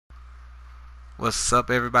What's up,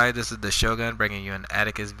 everybody? This is the Shogun bringing you an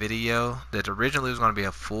Attikus video that originally was going to be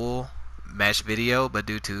a full match video, but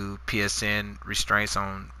due to PSN restraints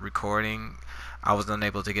on recording, I was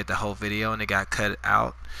unable to get the whole video and it got cut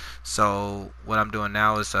out. So what I'm doing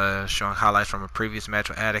now is showing highlights from a previous match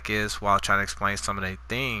with Attikus while trying to explain some of the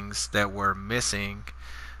things that were missing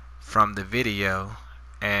from the video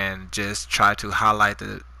and just try to highlight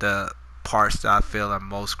the parts that I feel are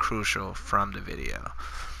most crucial from the video.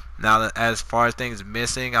 Now, as far as things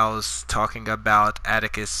missing, I was talking about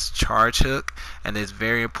Attikus' charge hook, and it's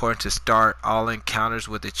very important to start all encounters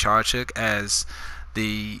with the charge hook, as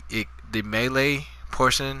the melee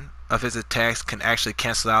portion of his attacks can actually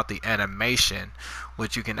cancel out the animation,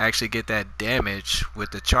 which you can actually get that damage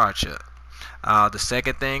with the charge hook. The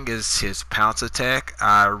second thing is his pounce attack.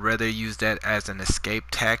 I rather use that as an escape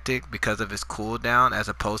tactic because of his cooldown as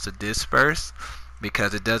opposed to disperse,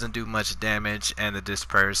 because it doesn't do much damage and the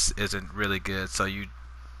disperse isn't really good, so you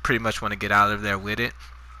pretty much want to get out of there with it.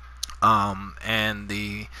 And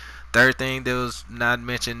the third thing that was not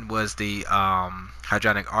mentioned was the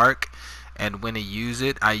hydronic arc, and when I use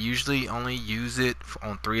it, I usually only use it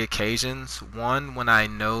on 3 occasions. One, when I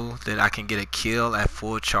know that I can get a kill at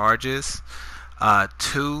full charges.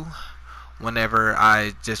 2, whenever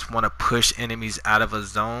I just want to push enemies out of a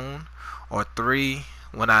zone. Or 3,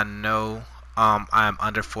 when I know I'm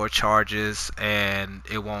under 4 charges and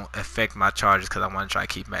it won't affect my charges because I want to try to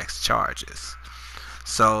keep max charges.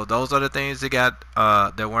 So those are the things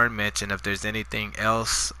that weren't mentioned. If there's anything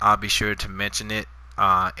else, I'll be sure to mention it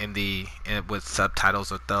with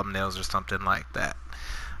subtitles or thumbnails or something like that.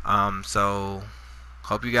 So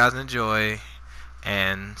hope you guys enjoy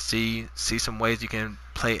and see some ways you can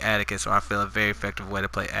play Attikus, or I feel a very effective way to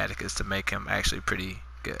play Attikus to make him actually pretty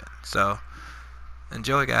good. So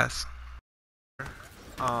enjoy, guys.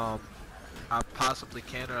 I possibly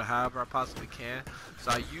can, or however I possibly can.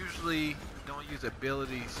 So I usually don't use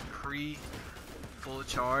abilities full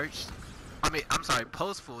charge.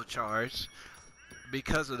 Post full charge,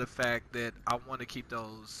 because of the fact that I want to keep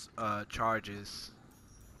those charges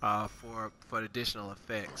for additional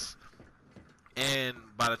effects. And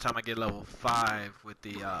by the time I get level 5 with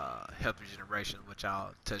the health regeneration, which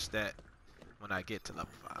I'll touch that when I get to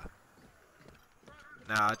level 5.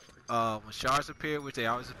 Now, when shards appear, which they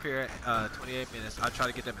always appear at 28 minutes, I try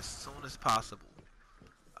to get them as soon as possible.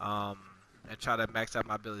 And try to max out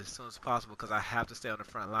my ability as soon as possible, because I have to stay on the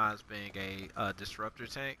front lines being a disruptor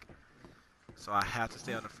tank. So I have to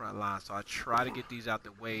stay on the front line. So I try to get these out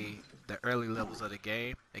the way, the early levels of the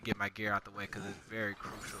game, and get my gear out the way, because it's very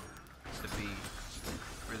crucial to be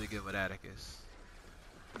really good with Attikus.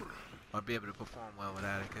 Or be able to perform well with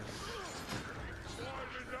Attikus.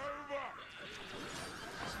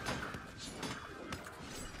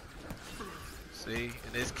 See,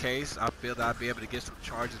 in this case, I feel that I'll be able to get some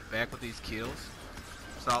charges back with these kills.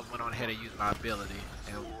 So I went on ahead and used my ability,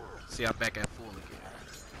 and see, I'm back at full again.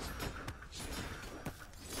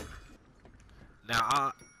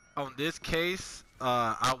 Now, on this case,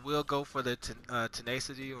 I will go for the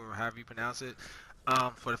tenacity, or however you pronounce it,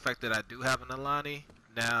 for the fact that I do have an Alani.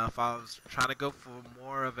 Now, if I was trying to go for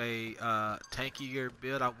more of a tankier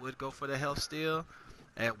build, I would go for the health steal,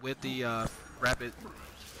 and with the rapid.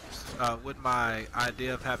 With my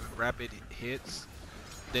idea of having rapid hits,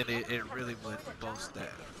 then it really would boast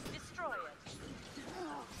that.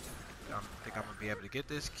 I think I'm going to be able to get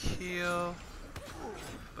this kill,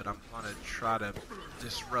 but I'm going to try to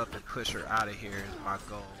disrupt and push her out of here is my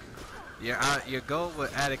goal. Your goal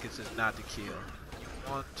with Attikus is not to kill. You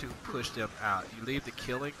want to push them out. You leave the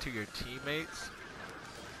killing to your teammates,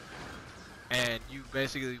 and you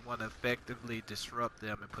basically want to effectively disrupt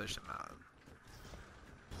them and push them out.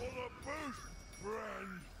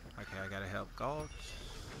 Okay, I gotta help Gulch.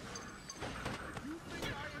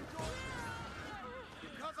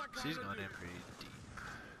 She's going in pretty deep.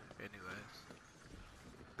 Anyways,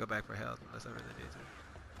 go back for health unless I really need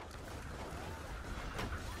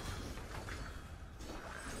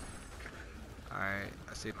to. Alright,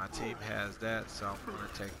 I see my team has that, so I'm gonna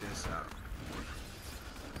take this out.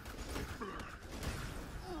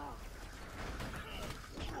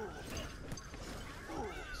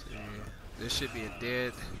 This should be a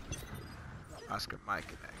dead Oscar Mike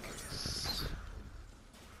in that case.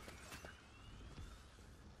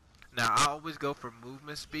 Now, I always go for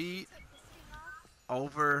movement speed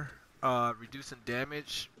over reducing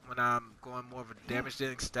damage when I'm going more of a damage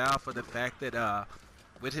dealing style, for the fact that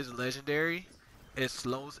with his legendary, it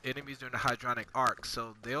slows enemies during the hydronic arc.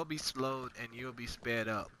 So they'll be slowed and you'll be sped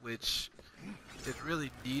up, which is really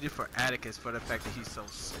needed for Attikus for the fact that he's so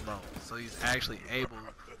slow. So he's actually able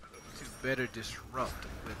to better disrupt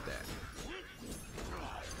with that.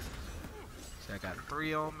 See, I got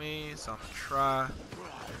 3 on me, so I'm gonna try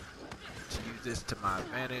to use this to my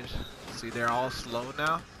advantage. See, they're all slow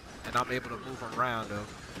now, and I'm able to move them around though,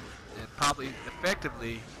 and probably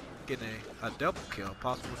effectively getting a double kill,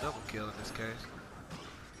 possible double kill in this case.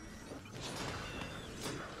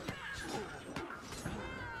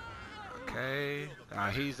 Okay,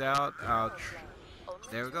 he's out.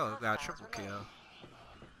 There we go. We got a triple kill.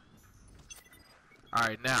 All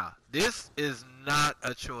right, now this is not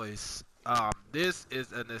a choice. This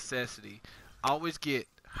is a necessity. Always get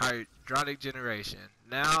hydronic generation.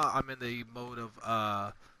 Now I'm in the mode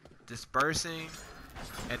of dispersing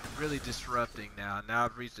and really disrupting. Now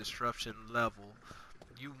I've reached disruption level.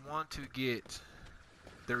 You want to get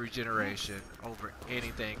the regeneration over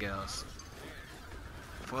anything else,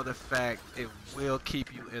 for the fact it will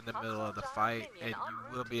keep you in the middle of the fight, and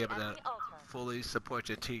you will be able to fully support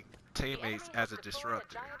your teammates as a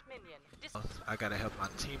disruptor. I gotta help my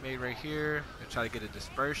teammate right here and try to get a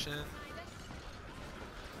dispersion.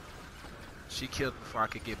 She killed before I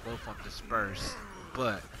could get both of them dispersed,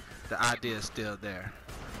 but the idea is still there.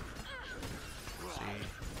 See?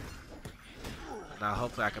 Now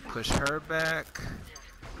hopefully I can push her back.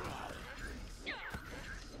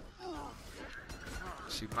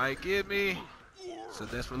 She might get me, so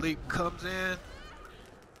that's where Leap comes in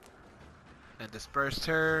and dispersed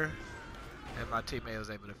her, and my teammate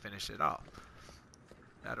was able to finish it off.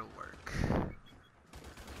 That'll work.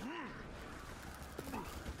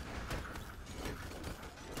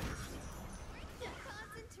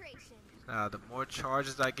 Now the more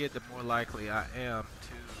charges I get, the more likely I am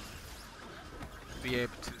to be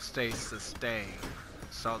able to stay sustained.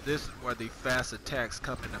 So this is where the fast attacks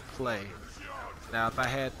come into play. Now if I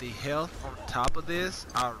had the health on top of this,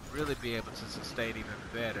 I'll really be able to sustain even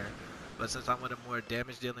better. But since I'm with a more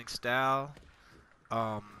damage dealing style,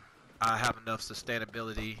 I have enough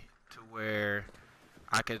sustainability to where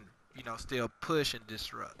I can, you know, still push and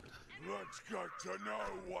disrupt. Let's get to know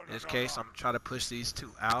one In this case, I'm trying to push these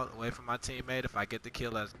 2 out away from my teammate. If I get the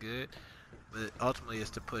kill, that's good. But ultimately it's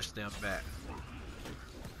to push them back.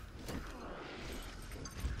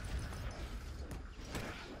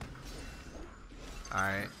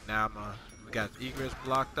 Alright, now we got egress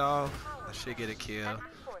blocked off. I should get a kill.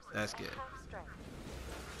 That's good.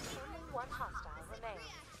 Only one hostile remains.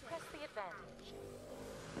 Press the advantage.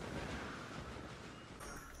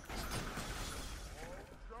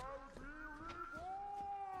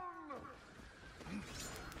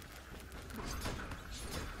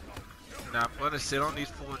 Now I'm going to sit on these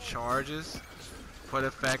full charges for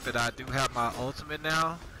the fact that I do have my ultimate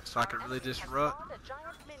now, so I can really disrupt.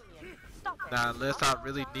 Now unless I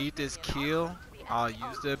really need this kill, I'll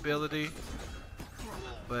use the ability,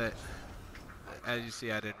 but as you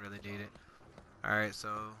see, I didn't really need it. Alright, so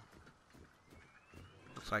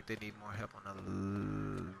looks like they need more help on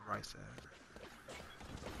the right side.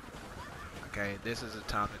 Okay, this is the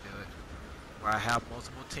time to do it, where I have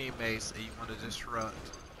multiple teammates and you want to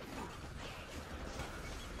disrupt.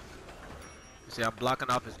 You see, I'm blocking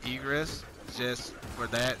off his egress just for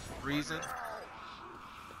that reason.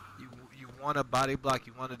 You want to body block,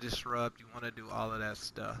 you want to disrupt, you want to do all of that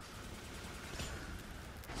stuff.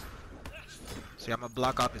 See, I'm going to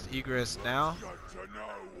block off his egress now.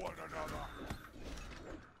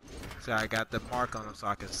 See, I got the mark on him so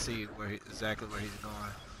I can see exactly where he's going.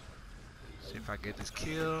 See if I get this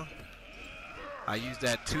kill. I used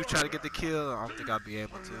that to try to get the kill. I don't think I'll be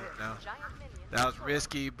able to. No. That was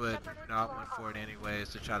risky, but no, I went for it anyways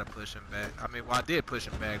to try to push him back. I mean, well, I did push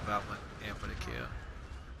him back, but I went in for the kill.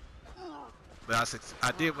 But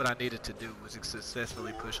I did what I needed to do, was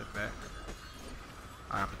successfully push him back.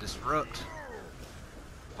 I'm gonna disrupt.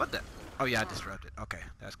 What the? Oh yeah, I disrupted. Okay,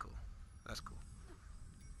 that's cool. That's cool.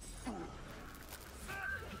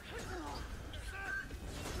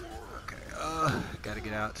 Okay, gotta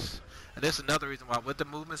get out. And that's another reason why, with the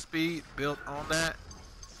movement speed built on that,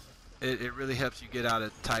 it really helps you get out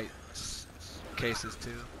of tight cases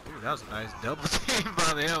too. Ooh, that was a nice double team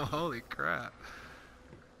by them. Holy crap.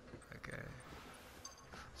 Okay.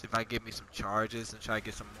 See if I can get me some charges and try to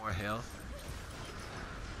get some more health.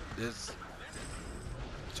 This,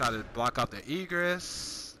 try to block off their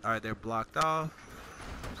egress. Alright, they're blocked off.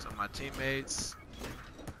 So my teammates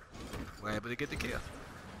were able to get the kill.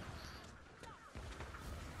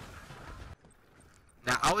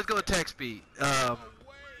 Now I always go attack speed.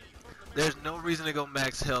 There's no reason to go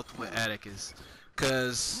max health with Attikus,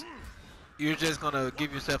 cause you're just gonna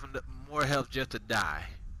give yourself more health just to die.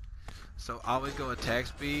 So always go attack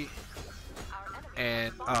speed,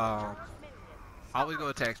 and always go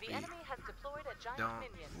attack speed. Don't.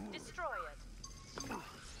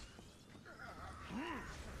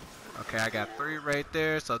 Okay, Okay, I got 3 right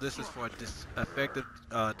there. So this is for effective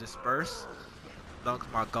disperse. As long as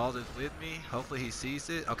my Gauls is with me, hopefully he sees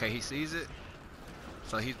it. Okay, he sees it.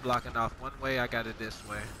 So he's blocking off one way. I got it this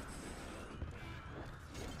way.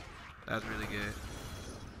 That's really good.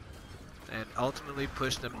 And ultimately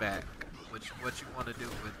push them back. Which what you want to do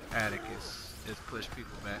with Attikus is push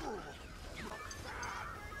people back.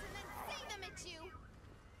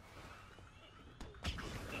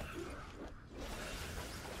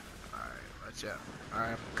 Alright, watch out.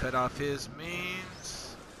 Alright, cut off his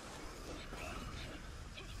means.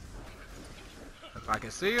 If I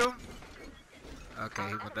can see him. Okay,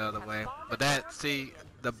 he went the other way. But that, see,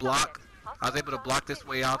 the block, I was able to block this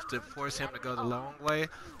way off to force him to go the long way,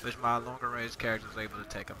 which my longer range character was able to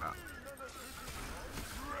take him out.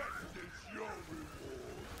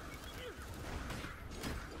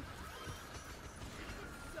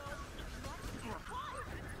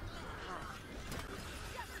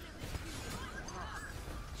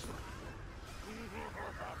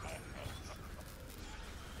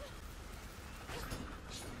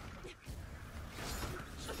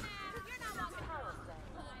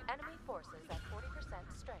 Enemy forces at 40%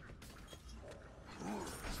 strength.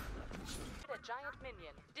 A giant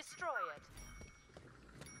minion. Destroy it.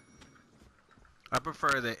 I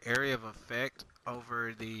prefer the area of effect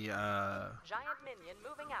over the Giant minion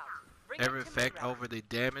moving out. area of effect over the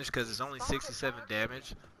damage because it's only 67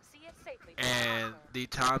 damage. See it safely. And the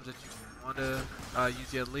times that you want to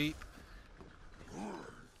use your leap,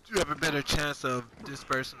 you have a better chance of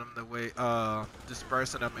dispersing them the way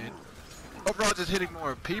dispersing them and overall just hitting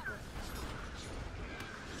more people.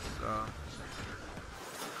 So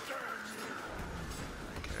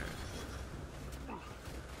okay.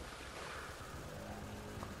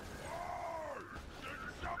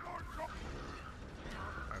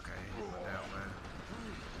 Okay, he went that way.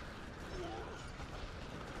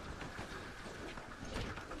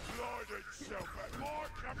 Lord itself at more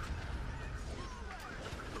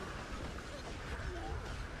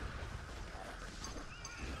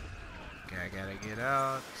Okay, I gotta get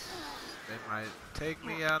out. They might take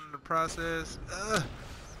me out in the process. Ugh.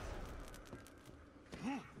 I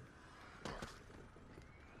don't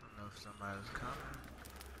know if somebody's coming.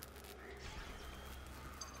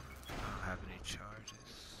 I don't have any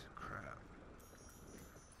charges. Crap.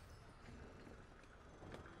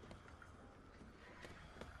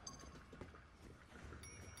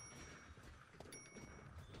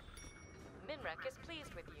 Minrek is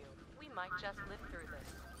pleased with you. We might just live through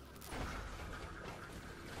this.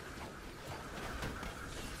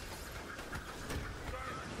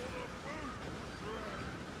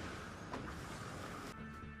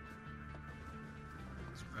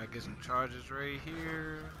 So I get some charges right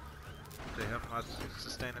here to help my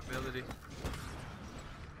sustainability.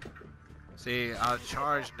 See, I'll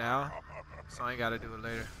charge now, so I ain't gotta do it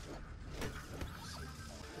later.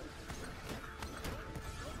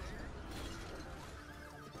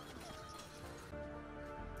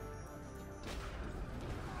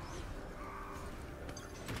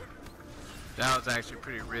 That was actually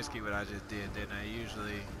pretty risky what I just did, didn't I?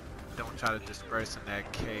 Usually don't try to disperse in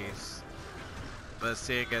that case. But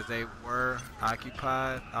seeing as they were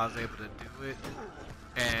occupied, I was able to do it.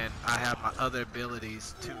 And I have my other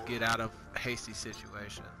abilities to get out of hasty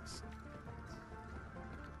situations.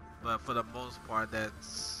 But for the most part,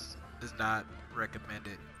 that's is not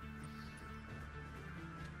recommended.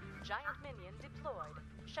 Giant minion deployed.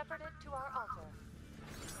 Shepherd it to our altar.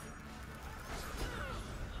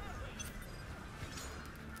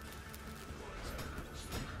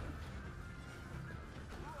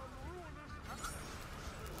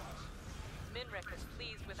 Minrek is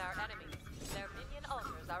pleased with our enemies. Their minion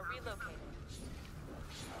altars are relocated.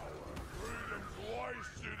 freedom's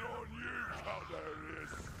wasted on you,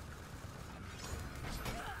 Calderis.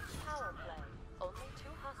 Power play. Only 2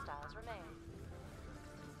 hostiles remain.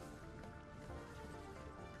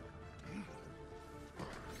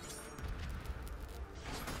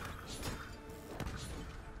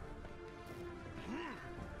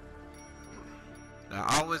 Now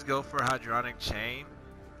I always go for hydronic chain.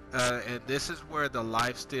 And this is where the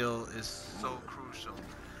lifesteal is so crucial,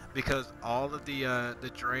 because all of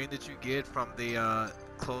the drain that you get from the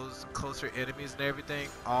closer enemies and everything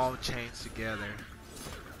all chains together.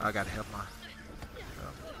 I gotta help my.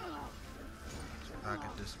 I can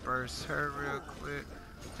disperse her real quick.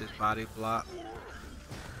 Just body block.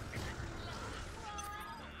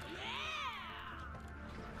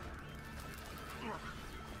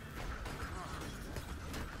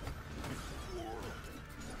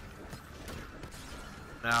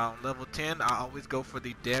 Now, level 10, I always go for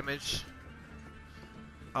the damage.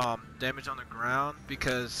 damage on the ground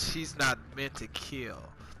because he's not meant to kill.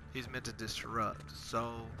 He's meant to disrupt.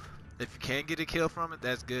 So if you can get a kill from it,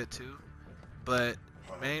 that's good too. But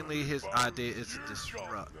How mainly many his bottles idea is to you got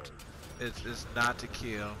disrupt. there? It's not to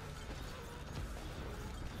kill.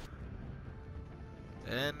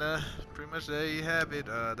 And pretty much there you have it.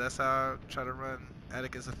 That's how I try to run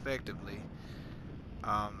Attikus effectively.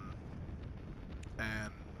 Um,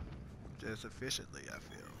 and just efficiently, I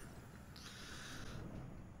feel.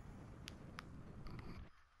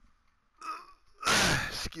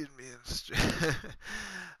 Excuse me.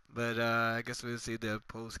 But I guess we'll see the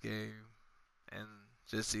post game and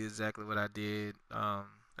just see exactly what I did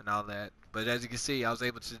and all that. But as you can see, I was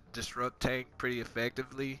able to disrupt tank pretty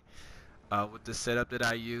effectively with the setup that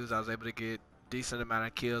I used. I was able to get decent amount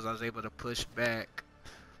of kills. I was able to push back.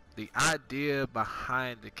 The idea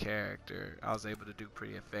behind the character, I was able to do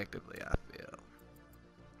pretty effectively, I feel.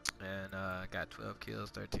 And I got 12 kills,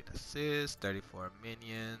 13 assists, 34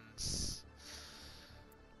 minions.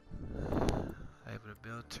 Able to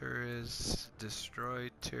build turrets, destroy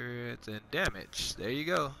turrets, and damage. There you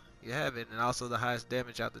go. You have it. And also the highest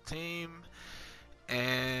damage out the team.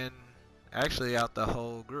 And actually out the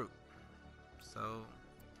whole group. So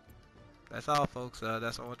that's all, folks.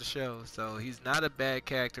 That's what I want to show. So he's not a bad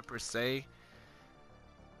character per se.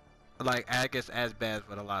 Like, I guess as bad as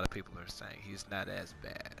what a lot of people are saying. He's not as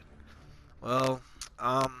bad. Well,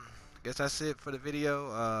 guess that's it for the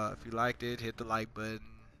video. If you liked it, hit the like button.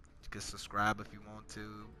 You can subscribe if you want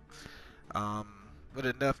to. With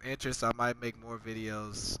enough interest, I might make more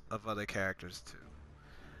videos of other characters too.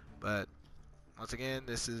 But once again,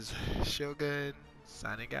 this is Shogun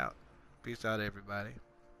signing out. Peace out, everybody.